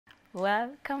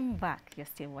Welcome back. You're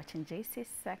still watching JC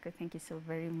Sako. Thank you so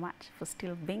very much for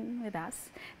still being with us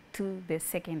to the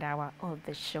second hour of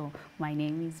the show. My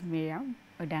name is Miriam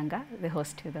Odanga, the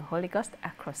host to the Holy Ghost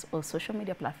across all social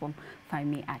media platforms.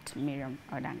 Find me at Miriam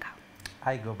Odanga.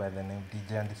 I go by the name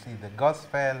DJ and see the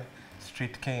Gospel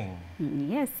Street King.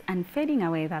 Yes, and fading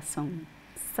away that song,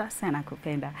 Sasa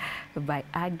Nakupenda by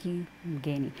Agie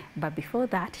Mugani. But before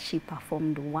that, she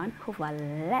performed one of her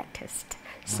latest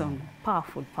song,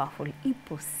 powerful,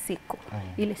 Ipo Siku.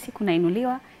 Ile siku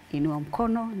nainuliwa, inua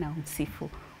mkono na umsifu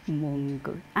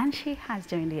Mungu. And she has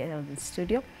joined the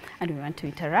studio and we want to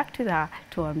interact with her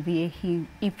tuambie hii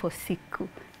Ipo Siku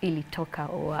ilitoka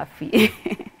wapi.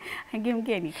 Agie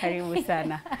Mugani, karibu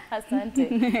sana.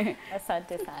 Asante.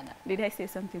 Asante sana. Did I say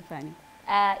something funny?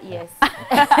 Yes.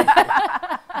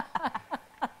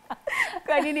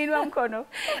 Kwa nini inua mkono?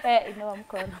 Inua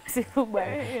mkono.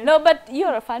 No, but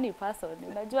you're a funny person.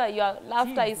 Unajua, your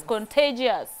laughter is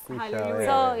contagious. Hallelujah.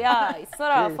 So, yeah, it's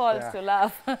not our fault to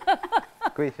laugh.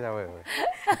 Kuisha wewe.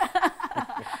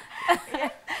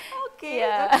 Okay,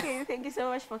 Yeah. okay. Thank you so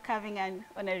much for coming and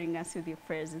honoring us with your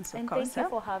presence, of And course. thank you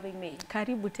for having me.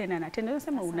 Karibu tena na tena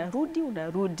unasema unarudi.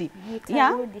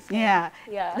 Nitarudi sana.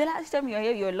 Yeah. The last time you were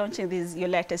here, you were launching your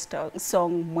latest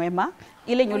song Mwema.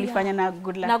 Ile yenye ulifanya na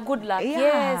Good Luck. Na Good Luck.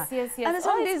 Yeah. Yes. And the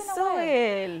song did so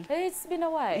well. It's been a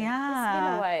while. Yeah. It's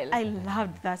been a while. I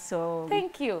loved that song.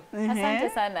 Thank you. Asante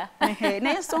sana. Na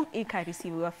hiyo song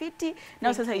ikarisiwa fiti.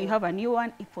 Now sasa you have a new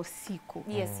one, Ipo Siku.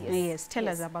 Yes. Tell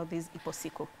us about this Ipo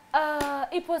Siku.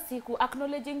 Ipo Siku,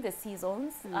 acknowledging the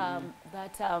seasons, you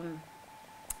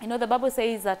know, the Bible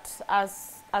says that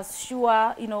as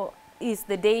sure, you know, is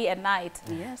the day and night.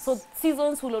 Yes. So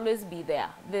seasons will always be there.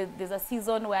 There's a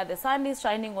season where the sun is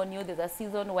shining on you. There's a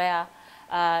season where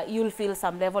you'll feel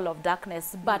some level of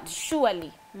darkness. But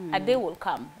surely a day will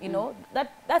come, you know,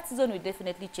 that season will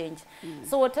definitely change.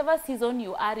 So whatever season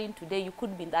you are in today, you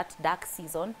could be in that dark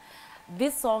season.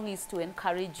 This song is to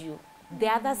encourage you. The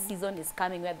other season is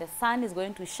coming where the sun is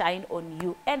going to shine on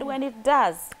you. And when it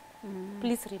does,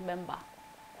 please remember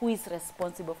who is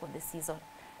responsible for the season.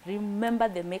 Remember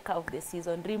the maker of the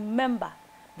season. Remember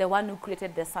the one who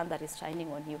created the sun that is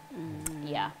shining on you.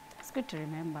 Yeah. It's good to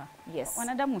remember. Yes.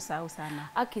 Wanadamu usahau sana.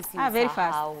 Very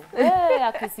fast.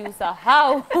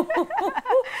 Akisiusahau.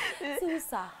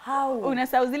 Siusahau.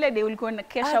 Unasahau zile day ulikuwa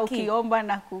kesha ukiomba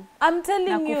na I'm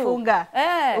telling you. Kufunga.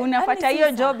 Unapata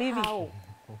hiyo job hivi.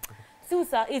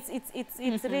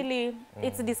 It's really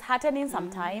it's disheartening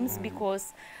sometimes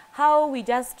because how we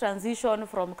just transition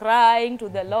from crying to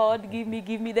the Lord, give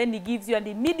me, then He gives you, and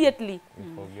immediately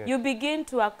you begin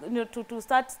to to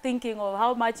start thinking of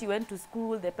how much you went to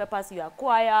school, the papers you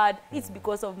acquired. It's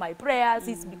because of my prayers.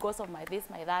 It's because of my this,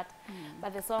 my that.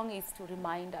 But the song is to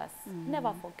remind us,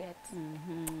 never forget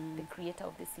the Creator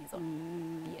of the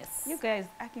season. Yes. You guys,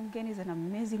 Agie Mugani is an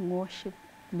amazing worship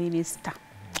minister.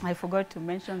 I forgot to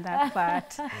mention that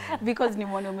part because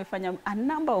nimeona umefanya a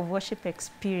number of worship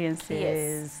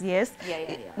experiences. Yes.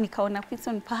 Yeah. Nikaona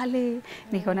Piston pale,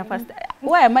 nikaona Pastor.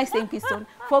 Why am I saying Piston?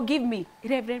 Forgive me,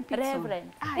 Reverend Piston.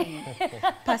 Reverend.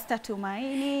 Pastor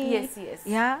Tumaini. Yes.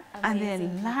 Yeah, Amazing and then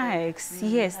people. Likes.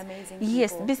 Yes. Amazing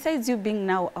Yes. people. Besides you being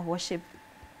now a worship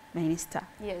minister,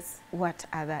 Yes. what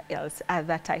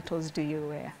other titles do you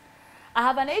wear? I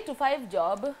have an 8 to 5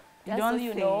 job. Just Don't so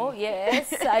you say. know,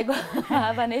 yes, I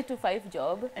have an 8 to 5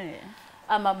 job.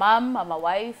 I'm a mom, I'm a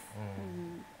wife.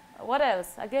 What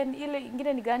else? Again, ile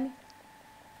ingine ni gani?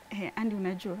 And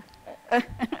unajua? A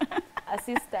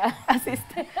sister.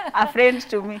 A friend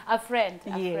to me. A friend.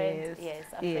 Yes.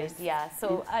 Friend. Yeah.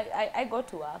 So I go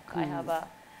to work. I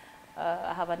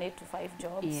have an 8 to 5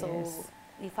 job. Yes. So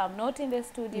if I'm not in the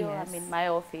studio, Yes. I'm in my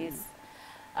office.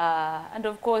 And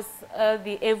of course,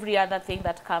 every other thing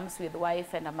that comes with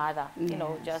wife and a mother, you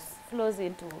know, just flows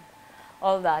into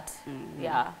all that.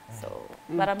 Yeah. So,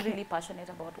 but I'm really passionate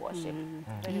about worship.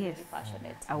 Really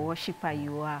passionate. A worshipper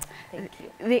you are. Thank you.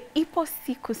 The Ipo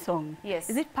Siku song. Yes.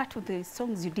 Is it part of the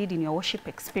songs you did in your worship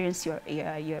experience,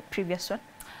 your previous one?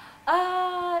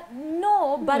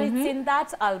 No, but it's in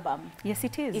that album. Yes,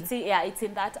 it is. It's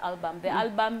in that album. The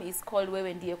album is called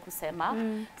Wewe Ndiye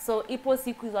Kusema. So Ipo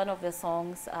Siku is one of the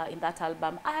songs in that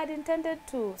album. I had intended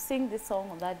to sing this song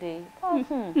on that day.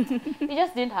 It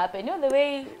just didn't happen. You know the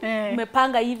way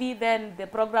mepanga hivi, then the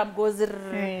program goes,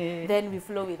 then we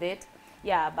flow with it.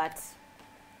 Yeah, but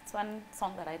it's one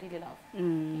song that I really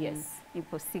love. Yes.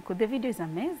 Ipo siku. The video is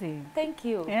amazing. Thank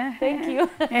you. Yeah. Thank you.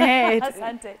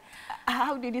 Asante.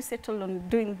 How did you settle on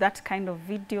doing that kind of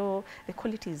video? The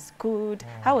quality is good.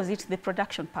 How was it, the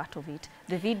production part of it?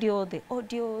 The video, the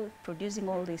audio, producing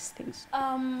all these things?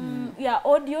 Yeah,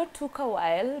 audio took a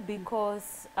while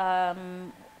because,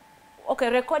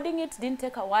 okay, recording it didn't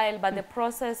take a while, but the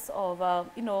process of,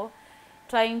 you know,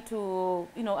 trying to,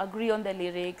 you know, agree on the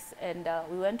lyrics, and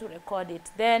we went to record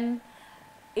it. Then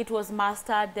it was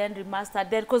mastered, then remastered.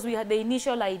 Then, because we had the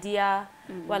initial idea,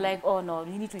 we're like, oh no,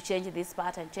 we need to change this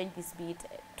part and change this beat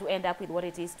to end up with what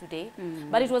it is today.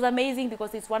 But it was amazing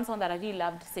because it's one song that I really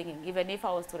loved singing. Even if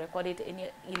I was to record it,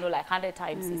 you know, like 100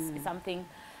 times, it's something,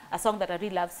 a song that I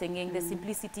really love singing. The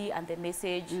simplicity and the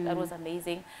message, that was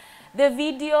amazing. The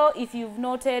video, if you've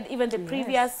noted, even the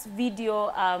previous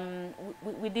video,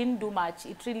 we didn't do much.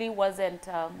 It really wasn't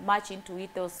much into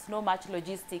it. There was no much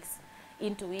logistics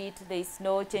into it. There's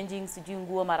no changing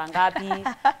sijunguo marangapi.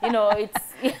 You know,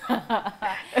 it's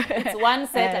it's one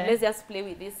set and let's just play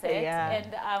with this set.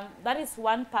 And that is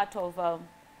one part of,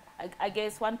 I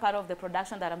guess, one part of the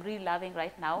production that I'm really loving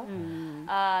right now.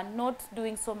 Not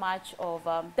doing so much of,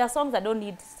 there are songs that don't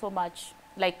need so much,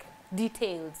 like,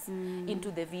 details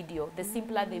into the video. The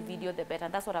simpler the video, the better.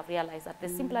 And that's what I've realized, that the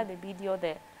simpler the video,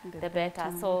 the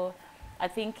better. So I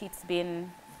think it's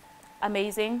been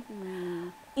amazing,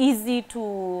 easy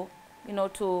to, you know,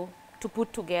 to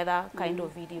put together kind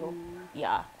of video.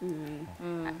 Yeah.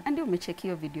 And umecheki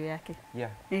hiyo video yake? Yeah.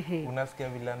 Unasikia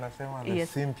vile anasema, the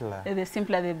simpler. The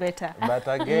simpler the better. But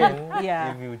again,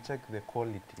 if you check the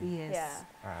quality. Yes.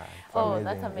 Oh, amazing.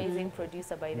 That's amazing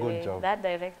producer, by the way. Job. That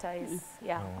director is,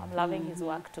 I'm loving his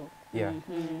work too. Yeah.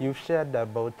 You've shared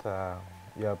about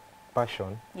your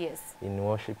passion in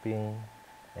worshiping,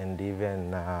 and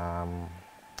even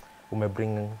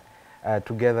bring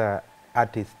together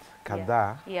artists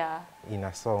kadhaa in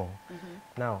a song.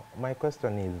 Now, my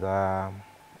question is,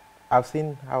 I've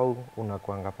seen how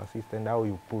unakuanga persistent, how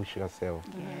you push yourself.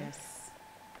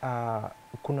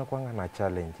 Kuna kuanga na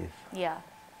challenges.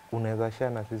 Unaweza share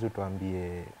na sisi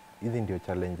tuambie hizi ndio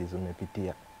challenges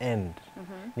umepitia, and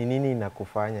ni nini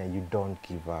inakufanya you don't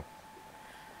give up?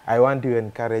 I want to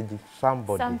encourage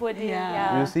somebody.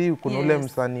 You see, kuna ule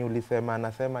msanii ulisema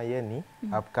anasema yeni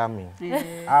upcoming.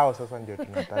 Hao sasa ndio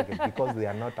tunatarget because they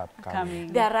are not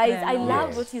upcoming. They are rising. I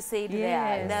love what you said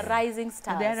there. They are rising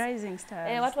stars. They are rising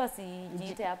stars. Watu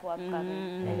wasijiite hapo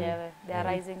upcoming. They are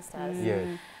rising stars.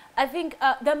 I think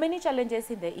there are many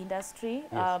challenges in the industry,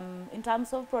 in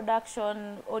terms of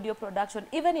production, audio production,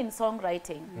 even in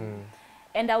songwriting.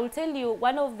 And I will tell you,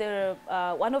 one of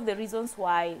the reasons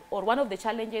why, or one of the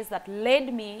challenges that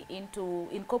led me into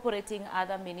incorporating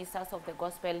other ministers of the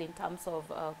gospel in terms of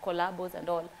collabos and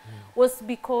all, was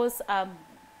because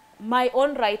my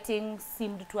own writing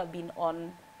seemed to have been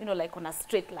on, you know, like on a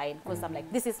straight line, because I'm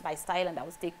like, this is my style and I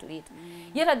will stick to it.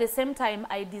 Yet at the same time,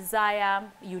 I desire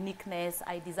uniqueness,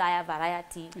 I desire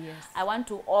variety. I want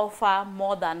to offer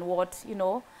more than what, you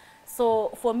know. So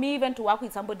for me, even to work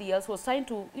with somebody else was trying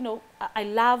to, you know, I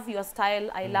love your style,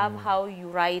 I love how you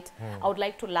write, I would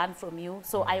like to learn from you.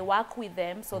 So I work with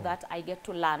them so that I get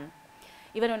to learn.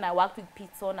 Even when I worked with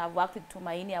Pitson, I've worked with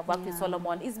Tumaini, I've worked with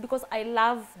Solomon, it's because I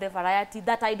love the variety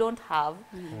that I don't have.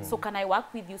 So can I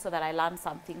work with you so that I learn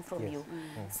something from you?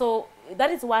 So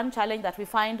that is one challenge that we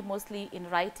find mostly in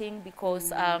writing,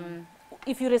 because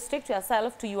if you restrict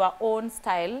yourself to your own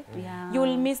style, you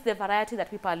will miss the variety that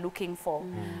people are looking for.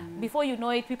 Before you know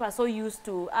it, people are so used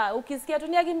to, ukisikia tu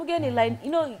ni Agie Mugani line,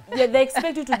 you know, they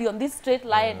expect you to be on this straight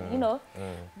line, you know.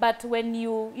 But when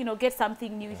you know, get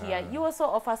something new here, you also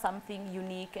offer something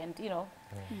unique, and, you know.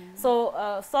 So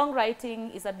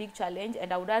songwriting is a big challenge,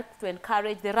 and I would like to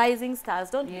encourage the rising stars,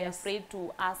 don't be afraid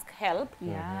to ask help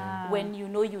when you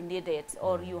know you need it,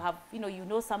 or you have, you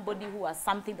know somebody who has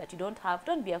something that you don't have.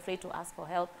 Don't be afraid to ask for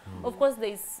help. Of course,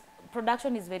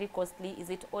 production is very costly. Is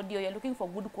it audio? You're looking for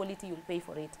good quality, you'll pay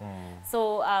for it.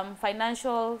 So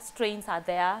financial strains are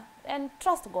there, and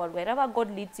trust God. Wherever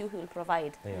God leads you, He will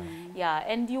provide.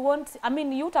 And you won't, I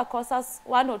mean, you cost us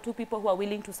 1 or 2 people who are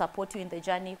willing to support you in the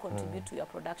journey, contribute to your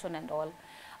production and all.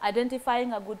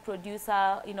 Identifying a good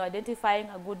producer, you know, identifying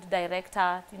a good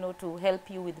director, you know, to help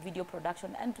you with video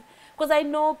production. And because I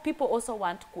know people also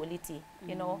want quality,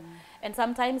 you know, and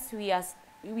sometimes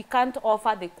we can't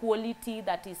offer the quality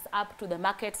that is up to the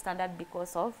market standard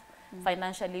because of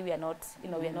financially we are not, you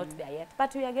know, we are not there yet,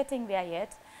 but we are getting there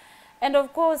yet. And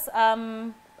of course,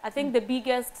 I think the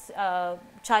biggest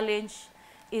challenge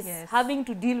is having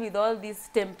to deal with all these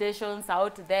temptations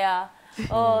out there,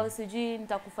 oh, sijui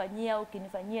nitakufanyia,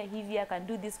 ukinifanyia hivi, I can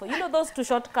do this for you. You know, those two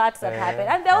shortcuts that happen.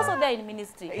 And they're also there in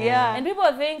ministry. Yeah. And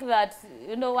people think that,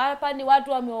 you know, hapa ni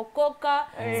watu wameokoka,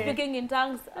 speaking in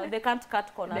tongues, they can't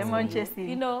cut corners. Demon chasing.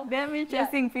 You know. Demon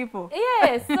chasing people.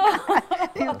 Yes. So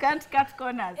you can't cut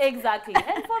corners. Exactly.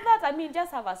 And for that, I mean,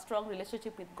 just have a strong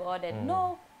relationship with God and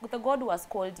know the God who has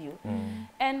called you.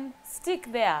 And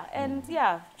stick there. And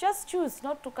yeah, just choose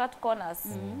not to cut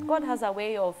corners. God has a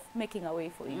way of making a way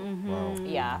for you. Wow.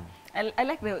 Yeah. I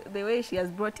like the way she has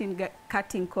brought in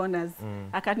cutting corners.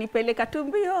 Akanipeleka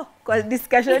tumbio kwa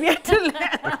discussion yetu.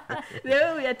 The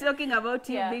way we are talking about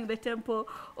you being the temple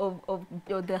of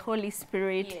the Holy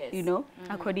Spirit, you know,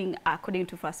 according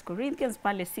to 1 Corinthians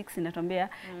pale 6 inatuambia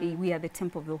we are the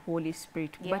temple of the Holy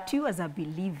Spirit. But you as a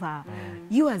believer,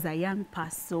 you as a young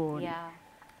person,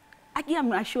 Agie,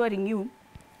 I'm assuring you,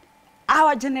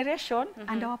 our generation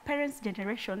and our parents'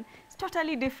 generation is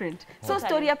totally different. So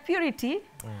story of purity,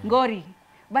 ngori.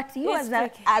 But you as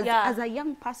a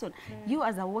young person, you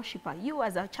as a worshipper, you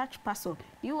as a church person,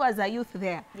 you as a youth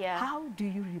there, how do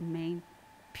you remain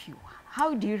pure?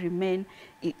 How do you remain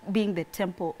being the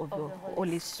temple of the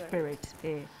Holy Spirit?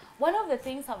 One of the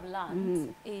things I've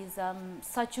learned is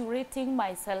saturating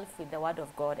myself with the Word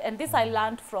of God. And this I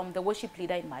learned from the worship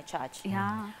leader in my church,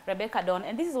 Rebecca Dawn.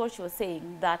 And this is what she was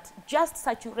saying, that just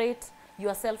saturate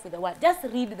yourself with the Word. Just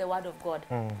read the Word of God.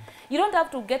 You don't have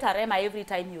to get a rema every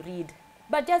time you read,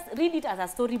 but just read it as a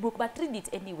storybook, but read it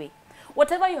anyway.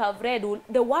 Whatever you have read,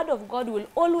 the Word of God will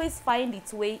always find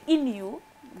its way in you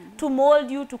to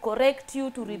mold you, to correct you,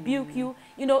 to rebuke you,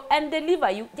 you know, and deliver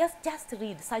you. Just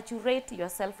read, saturate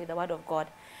yourself with the Word of God.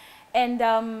 And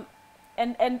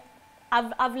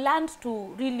I've learned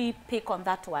to really pick on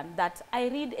that one, that I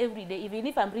read every day. Even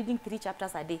if I'm reading 3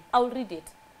 chapters a day, I'll read it.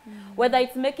 Whether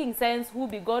it's making sense, who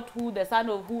begot who, the son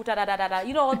of who,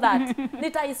 you know, all that.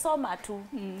 Nitaisoma too.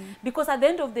 Because at the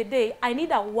end of the day, I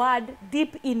need a word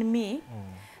deep in me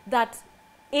that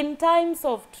in times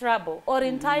of trouble or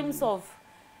in times of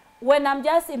when I'm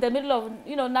just in the middle of,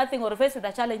 you know, nothing or faced with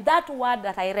a challenge, that word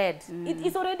that I read, it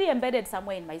is already embedded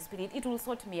somewhere in my spirit. It will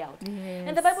sort me out.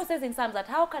 And the Bible says in Psalms that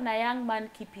how can a young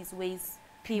man keep his ways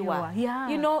pure?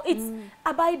 You know, it's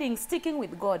abiding, sticking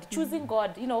with God, choosing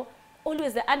God, you know,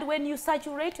 always there. And when you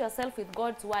saturate yourself with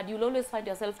God's word, you'll always find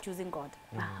yourself choosing God.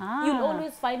 You'll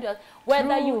always find yourself,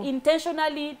 whether you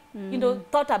intentionally, you know,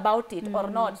 thought about it or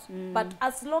not. But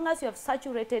as long as you have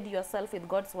saturated yourself with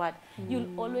God's word, you'll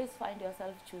always find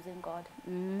yourself choosing God.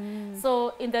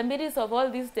 So in the midst of all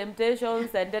these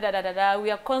temptations and we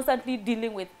are constantly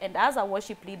dealing with, and as a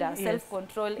worship leader,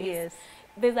 self-control is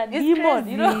there's a demon,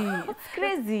 you know. It's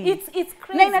crazy. It's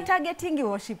crazy. Na targeting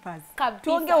worshippers.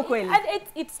 Tuongee ukweli. And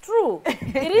it's true.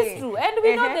 It is true. And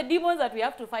we know the demons that we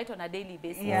have to fight on a daily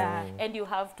basis. And you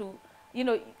have to, you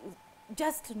know,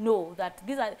 just know that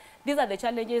these are the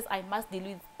challenges I must deal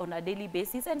with on a daily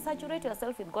basis, and saturate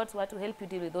yourself with God's word to help you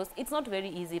deal with those. It's not very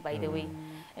easy, by the way.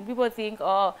 And people think,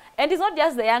 oh, and it's not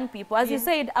just the young people. As you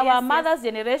said, our mother's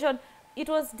generation, it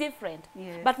was different.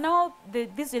 But now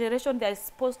this generation, they're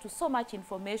exposed to so much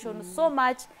information, so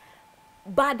much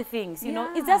bad things, you know.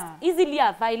 It's just easily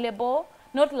available.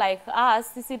 Not like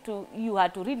us, you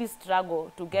had to really struggle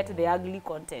to get the ugly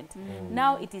content.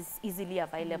 Now it is easily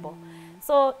available.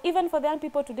 So even for the young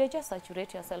people today, just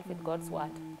saturate yourself with God's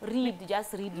word.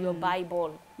 Just read your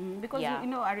Bible. Because, you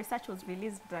know, our research was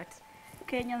released that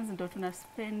Kenyans don't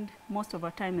spend most of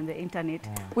our time in the internet.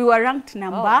 We were ranked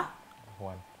number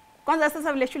 1. Kwanza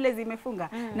sasa vile shule zimefunga.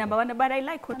 Number 1, but I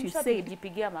like what you said.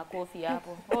 Tujipigia makofi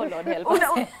hapo. Oh Lord help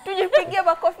us. Tujipigia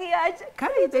makofi aje.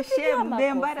 Carry the shame, the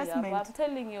embarrassment. I'm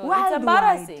telling you, it's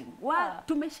embarrassing.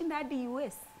 Tumeshinda hadi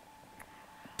US.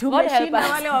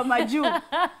 Tumeshinda wale wa majuu.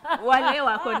 Wale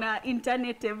wako na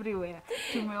internet everywhere.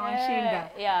 Tumewashinda.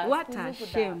 What a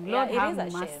shame. Lord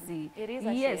have mercy. It is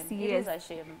a shame. It is a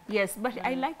shame. Yes, but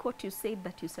I like what you said,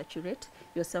 that you saturate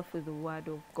yourself with the word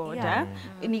of God.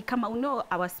 Ni kama uno,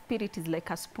 our spirit is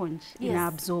like a sponge.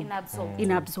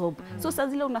 Inabsorb. So saa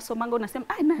zile unasomanga unasema,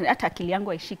 hata akili yangu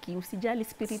haishiki. Usijali,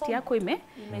 spirit yako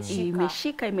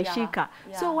imeshika.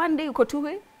 So one day uko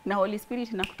tu na Holy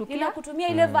Spirit inakutumia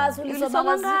ile verse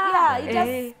ulisomanga, it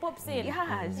just pops in.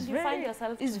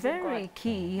 It's very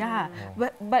key.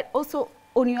 But also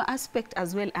on your aspect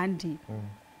as well, Andy,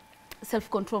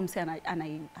 self-control mse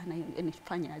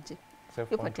anafanya aje?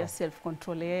 Upatia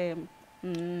self-control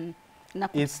na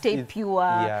stay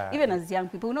pure, even as young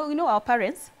people. You know our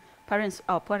parents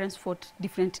fought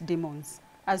different demons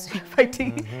as we're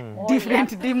fighting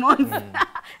different demons.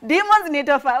 Demons ni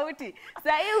tofauti.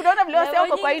 Sasa hii unaona vile wase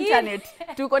wako kwa internet.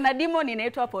 Tuko na demon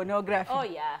inaitwa pornography. Oh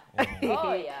yeah.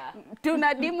 Oh yeah.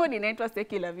 Tuna demon inaitwa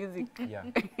secular music. Yeah.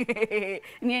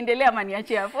 Niendelee ama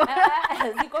niache hapo?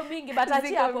 Ziko mingi but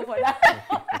achia hapo for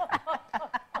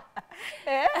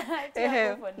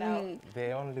now.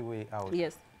 The only way out.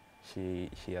 Yes. She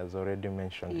has already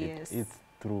mentioned yes. It's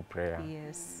through prayer.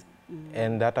 Yes.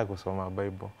 And hata kusoma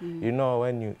Bible. You know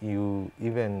when you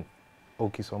even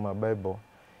ukisoma Bible,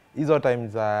 hizo time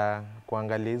za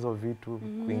kuangalia hizo vitu,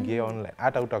 kuingia online,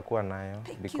 hata utakuwa nayo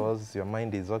because your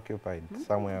mind is occupied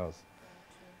somewhere else.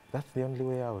 That's the only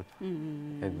way out.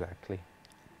 Exactly.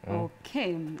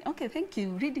 Okay, thank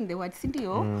you. Reading the word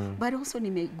sindio, but also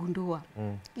nimegundua.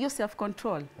 Your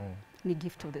self-control. Ni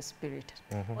gift of the Spirit.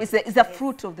 It's a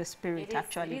fruit of the Spirit,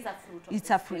 actually. It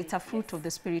is a fruit. It's a fruit of the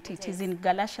Spirit. It is in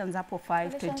Galatians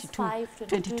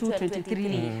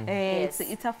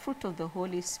 5:22-23. It's a fruit of the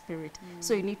Holy Spirit.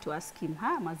 So you need to ask him,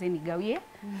 mazeni gawie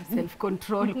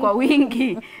self-control kwa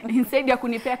wingi. Instead ya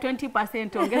kunipea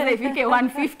 20%, ongeza ifike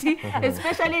 150,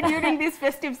 especially during this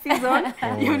festive season.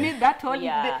 You need that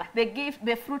holy, the gift,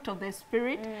 the fruit of the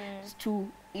Spirit to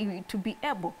be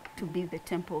able to be the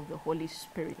temple of the Holy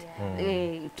Spirit.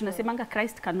 Tunasemanga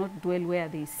Christ cannot dwell where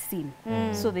there is sin.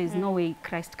 So there is no way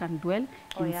Christ can dwell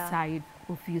inside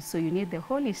of you. So you need the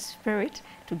Holy Spirit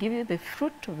to give you the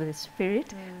fruit of the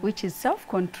Spirit, which is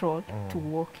self-control, to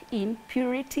walk in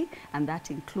purity, and that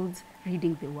includes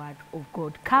reading the Word of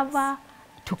God cover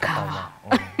to cover.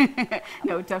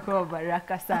 Na utakuwa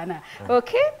baraka sana.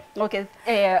 Okay?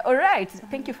 All right.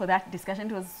 Thank you for that discussion.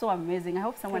 It was so amazing. I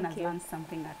hope someone has learned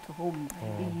something at home.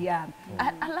 Yeah.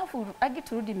 Alafu Agie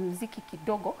turudi muziki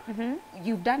kidogo.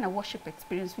 You've done a worship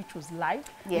experience which was live.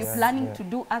 Yes. You're planning to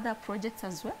do other projects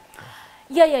as well?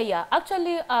 Yeah.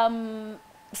 Actually,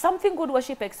 Something Good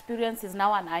Worship Experience is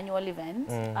now an annual event.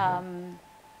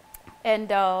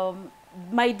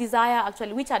 My desire,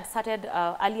 actually, which had started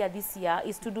earlier this year,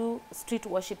 is to do street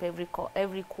worship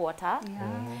every quarter.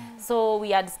 So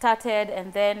we had started,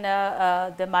 and then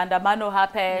the Mandamano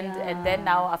happened, and then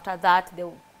now after that,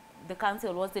 the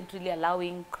council wasn't really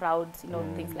allowing crowds,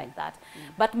 things like that.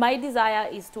 But my desire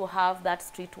is to have that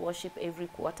street worship every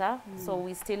quarter. So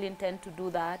we still intend to do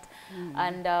that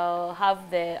and have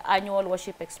the annual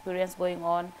worship experience going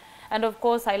on. And of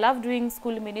course, I love doing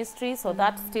school ministry, so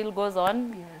that still goes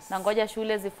on. Nangoja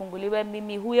shule zifunguliwe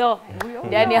mimi huyo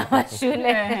ndani ya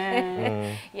shule.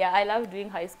 Yeah, I love doing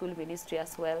high school ministry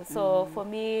as well. So for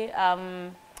me,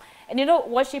 and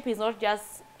worship is not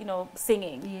just,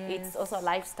 singing. It's also a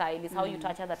lifestyle. It's how you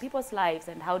touch other people's lives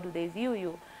and how do they view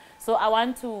you. So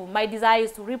my desire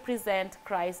is to represent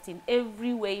Christ in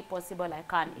every way possible I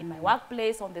can, in my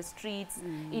workplace, on the streets,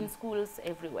 in schools,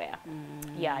 everywhere.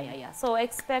 Yeah. So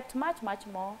expect much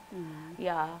more.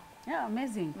 Yeah,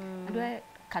 amazing.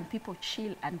 Can people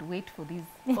chill and wait for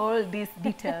all these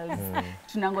details?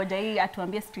 Tunangoja hii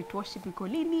atuambie street worship iko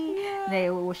lini, the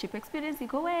worship experience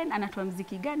iko when, anatuambia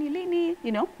muziki gani lini,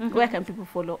 where can people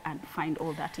follow and find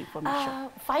all that information?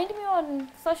 Find me on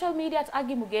social media at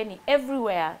Agie Mugani,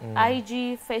 everywhere.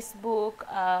 IG, Facebook,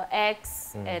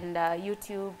 X, and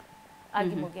YouTube,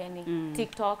 Agie Mugani.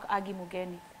 TikTok, Agie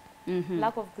Mugani.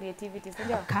 Lack of creativity.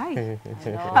 Kai.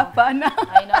 Hapana.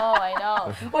 I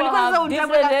know. People have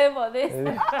different name for this.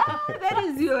 That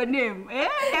is your name.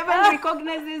 Heaven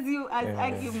recognizes you as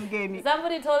Agie Mugani.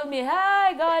 Somebody told me,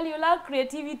 "Hi, girl, you lack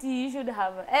creativity. You should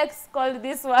have an X called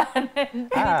this one."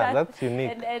 That's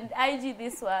unique. And IG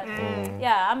this one.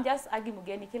 Yeah, I'm just Agie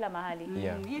Mugani kila mahali.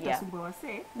 Yetasumbua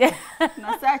wase.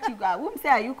 Na search umse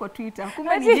hayuko Twitter.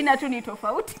 Kumbe ni jina tu ni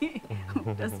tofauti.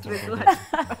 Just stress what.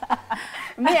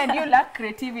 Me and you lack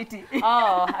creativity.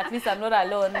 At least I'm not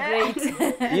alone.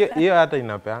 Great. Hiyo hata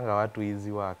inapeanga watu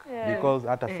easy work because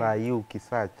hata saa hii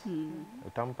ukisearch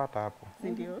utampata hapo.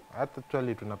 Ndio. Hata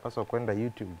actually tunapaswa kwenda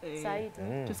YouTube.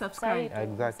 To subscribe.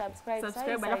 Exactly.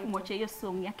 Subscribe alafu mwache hiyo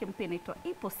song yake mpya inaitwa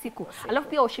Ipo Siku. Alafu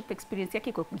pia worship experience yake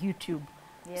iko YouTube.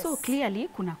 So clearly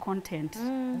kuna content.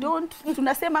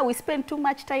 Tunasema we spend too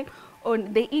much time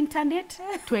on the internet.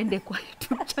 Tuende kwa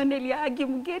YouTube channel ya Agie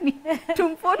Mugani.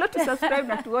 Tumfollow, to subscribe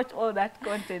na to watch all that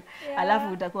content.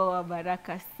 Alafu utakuwa wa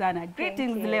baraka sana.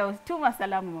 Greetings leo. Tuma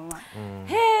salamu mama.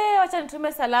 Hey, wacha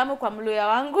nitume salamu kwa mluya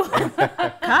wangu.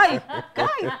 Kai.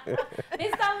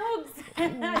 Mr. Mugs.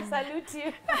 I salute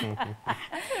you.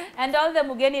 And all the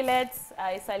Mugani lads,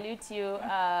 I salute you.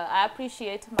 I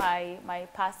appreciate my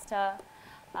pastor,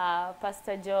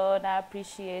 Pastor John. I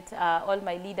appreciate all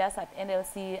my leaders at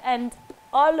NLC and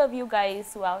all of you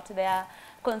guys who are out there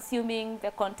consuming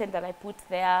the content that I put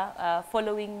there,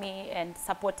 following me and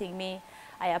supporting me.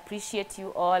 I appreciate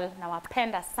you all.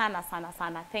 Nawapenda sana.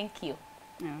 Thank you.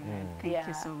 All right. Thank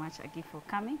you so much, Agie, for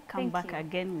coming. Come Thank back you.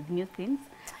 again with new things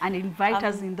and invite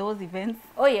us in those events.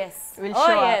 Oh yes. We'll oh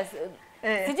show yes.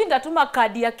 Siji nitatuma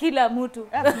kadi ya kila mtu.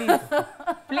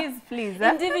 Please.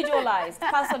 Individualized,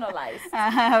 personalized.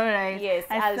 All right. Yes,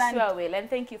 I'll sure will. And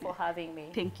thank you for having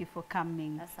me. Thank you for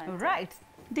coming. Asante. All right.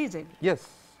 DJ. Yes.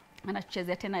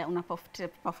 Anachezea tena, una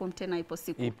perform tena ipo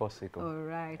siku. Ipo siku. All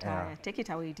right. Yeah. Take it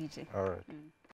away, DJ. All right.